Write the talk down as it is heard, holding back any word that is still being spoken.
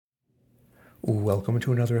Welcome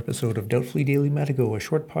to another episode of Doubtfully Daily Matago, a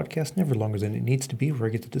short podcast never longer than it needs to be, where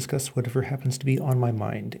I get to discuss whatever happens to be on my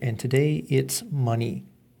mind. And today it's money,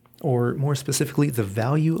 or more specifically, the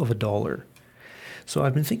value of a dollar. So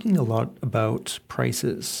I've been thinking a lot about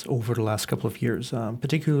prices over the last couple of years,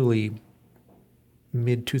 particularly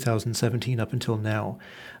mid 2017 up until now,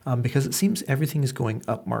 because it seems everything is going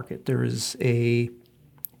up market. There is a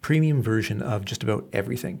premium version of just about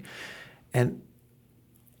everything. And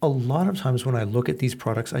a lot of times when I look at these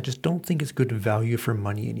products, I just don't think it's good value for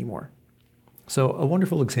money anymore. So a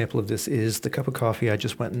wonderful example of this is the cup of coffee I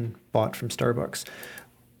just went and bought from Starbucks.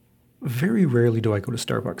 Very rarely do I go to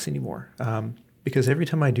Starbucks anymore, because every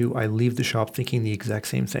time I do, I leave the shop thinking the exact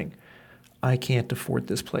same thing. I can't afford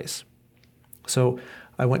this place. So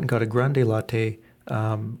I went and got a grande latte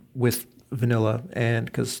with vanilla, and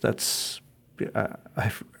because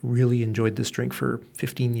I've really enjoyed this drink for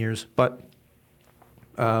 15 years, but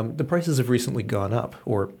the prices have recently gone up,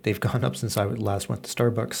 or they've gone up since I last went to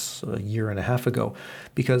Starbucks a year and a half ago,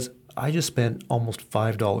 because I just spent almost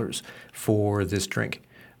 $5 for this drink,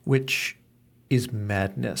 which is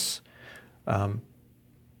madness.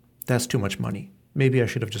 That's too much money. Maybe I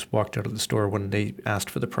should have just walked out of the store when they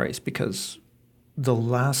asked for the price, because the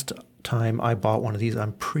last time I bought one of these,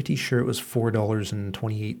 I'm pretty sure it was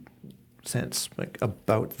 $4.28, like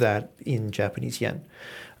about that in Japanese yen.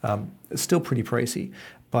 It's still pretty pricey,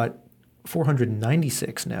 but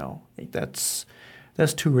 496 now. That's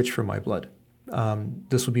too rich for my blood.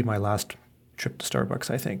 This will be my last trip to Starbucks,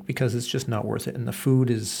 I think, because it's just not worth it, and the food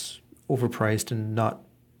is overpriced and not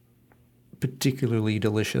particularly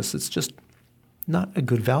delicious. It's just not a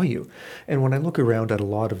good value. And when I look around at a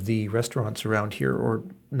lot of the restaurants around here, or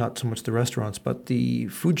not so much the restaurants, but the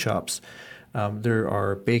food shops, there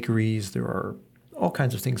are bakeries, there are all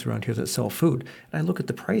kinds of things around here that sell food. And I look at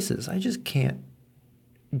the prices, I just can't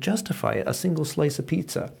justify it. A single slice of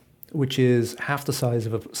pizza, which is half the size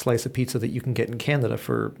of a slice of pizza that you can get in Canada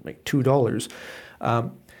for like $2.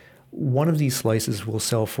 One of these slices will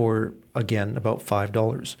sell for, again, about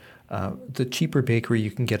 $5. The cheaper bakery,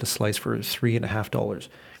 you can get a slice for $3.50.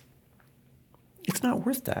 It's not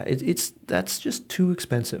worth that. That's just too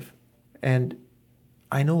expensive. And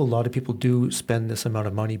I know a lot of people do spend this amount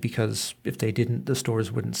of money because if they didn't, the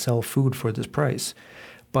stores wouldn't sell food for this price.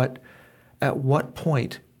 But at what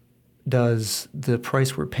point does the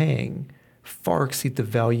price we're paying far exceed the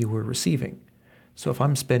value we're receiving? So if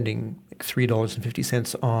I'm spending like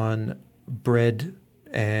 $3.50 on bread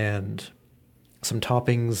and some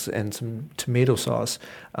toppings and some tomato sauce,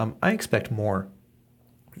 I expect more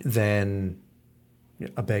than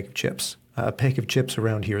a bag of chips. A bag of chips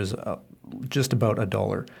around here is just about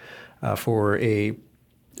 $1 for a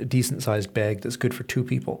decent-sized bag that's good for two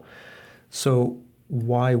people. So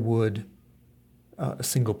why would a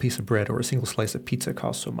single piece of bread or a single slice of pizza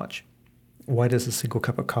cost so much? Why does a single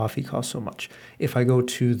cup of coffee cost so much? If I go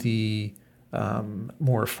to the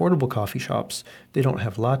more affordable coffee shops, they don't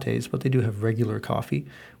have lattes, but they do have regular coffee,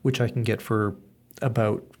 which I can get for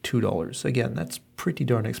about $2. Again, that's pretty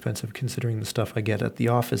darn expensive considering the stuff I get at the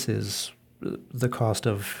office is the cost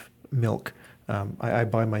of milk. I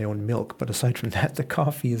buy my own milk, but aside from that, the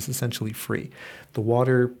coffee is essentially free. The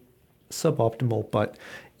water, suboptimal, but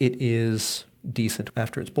it is decent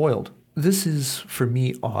after it's boiled. This is, for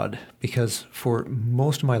me, odd, because for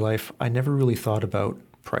most of my life, I never really thought about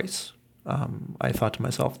price. I thought to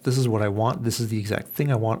myself, this is what I want, this is the exact thing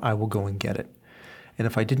I want, I will go and get it. And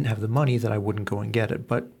if I didn't have the money, then I wouldn't go and get it.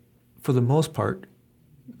 But for the most part,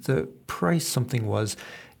 the price something was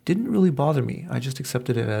didn't really bother me. I just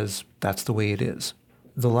accepted it as that's the way it is.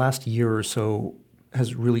 The last year or so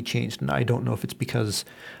has really changed, and I don't know if it's because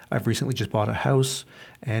I've recently just bought a house,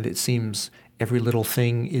 and it seems every little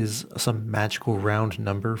thing is some magical round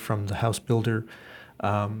number from the house builder,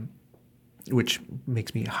 which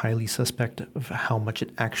makes me highly suspect of how much it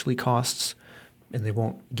actually costs, and they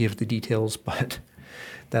won't give the details, but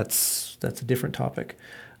that's a different topic.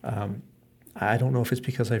 I don't know if it's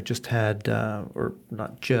because I've just had, or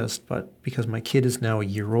not just, but because my kid is now a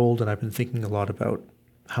year old and I've been thinking a lot about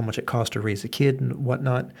how much it costs to raise a kid and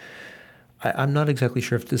whatnot. I'm not exactly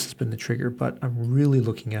sure if this has been the trigger, but I'm really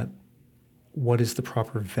looking at what is the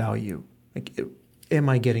proper value. Like, am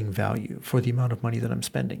I getting value for the amount of money that I'm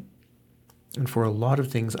spending? And for a lot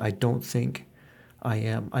of things, I don't think I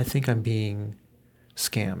am. I think I'm being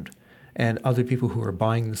scammed. And other people who are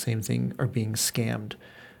buying the same thing are being scammed.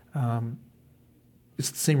 It's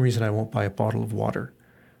the same reason I won't buy a bottle of water,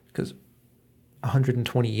 because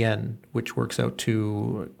 120 yen, which works out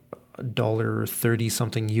to $1.30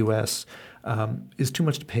 something US, is too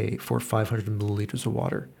much to pay for 500 milliliters of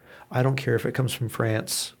water. I don't care if it comes from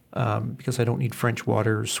France because I don't need French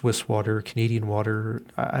water, Swiss water, Canadian water.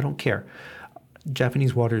 I don't care.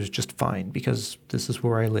 Japanese water is just fine because this is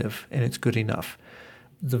where I live and it's good enough.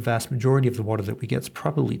 The vast majority of the water that we get is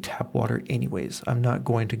probably tap water anyways. I'm not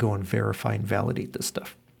going to go and verify and validate this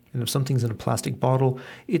stuff. And if something's in a plastic bottle,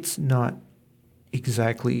 it's not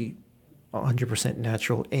exactly 100%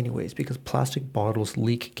 natural anyways, because plastic bottles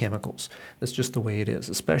leak chemicals. That's just the way it is,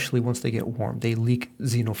 especially once they get warm. They leak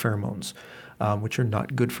xenopheromones, which are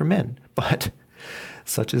not good for men, but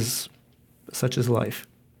such is life.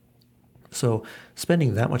 So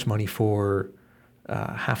spending that much money for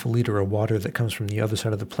half a liter of water that comes from the other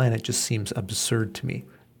side of the planet just seems absurd to me,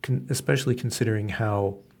 especially considering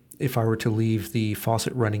how if I were to leave the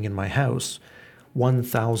faucet running in my house,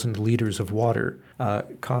 1,000 liters of water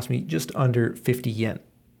cost me just under 50 yen.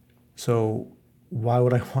 So why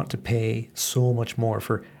would I want to pay so much more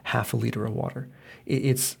for half a liter of water?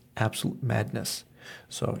 It's absolute madness.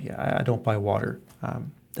 So yeah, I don't buy water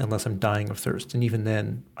unless I'm dying of thirst. And even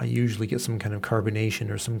then, I usually get some kind of carbonation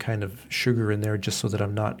or some kind of sugar in there just so that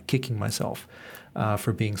I'm not kicking myself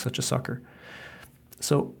for being such a sucker.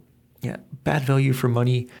 So yeah, bad value for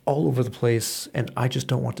money all over the place, and I just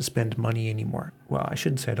don't want to spend money anymore. Well, I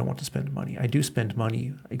shouldn't say I don't want to spend money. I do spend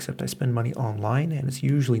money, except I spend money online, and it's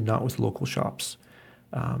usually not with local shops.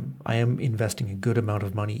 I am investing a good amount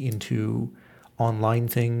of money into online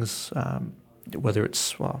things, whether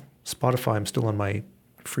it's, Spotify, I'm still on my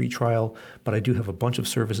free trial, but I do have a bunch of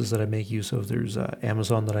services that I make use of. There's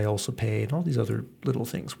Amazon that I also pay, and all these other little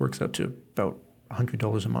things. Works out to about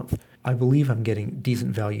 $100 a month. I believe I'm getting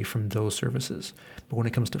decent value from those services. But when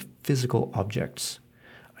it comes to physical objects,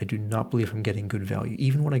 I do not believe I'm getting good value.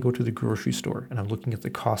 Even when I go to the grocery store and I'm looking at the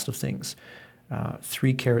cost of things,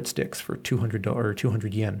 3 carrot sticks for $200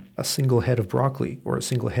 200 yen, a single head of broccoli or a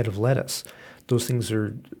single head of lettuce, those things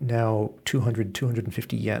are now 200,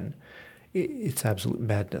 250 yen. It's absolute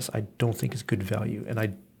madness. I don't think it's good value. And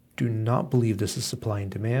I do not believe this is supply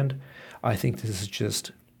and demand. I think this is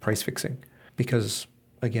just price fixing. Because,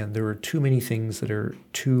 again, there are too many things that are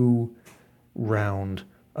too round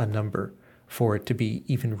a number for it to be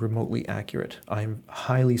even remotely accurate. I'm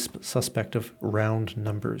highly suspect of round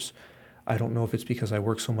numbers. I don't know if it's because I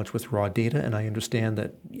work so much with raw data and I understand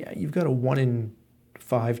that, yeah, you've got a 1 in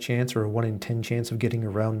 5 chance or a 1 in 10 chance of getting a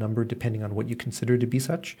round number depending on what you consider to be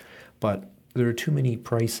such. But there are too many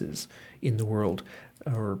prices in the world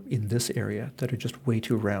or in this area that are just way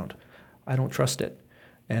too round. I don't trust it.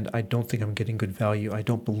 And I don't think I'm getting good value. I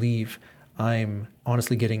don't believe I'm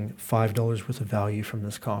honestly getting $5 worth of value from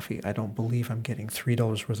this coffee. I don't believe I'm getting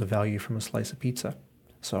 $3 worth of value from a slice of pizza.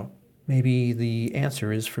 So maybe the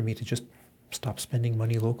answer is for me to just stop spending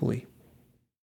money locally.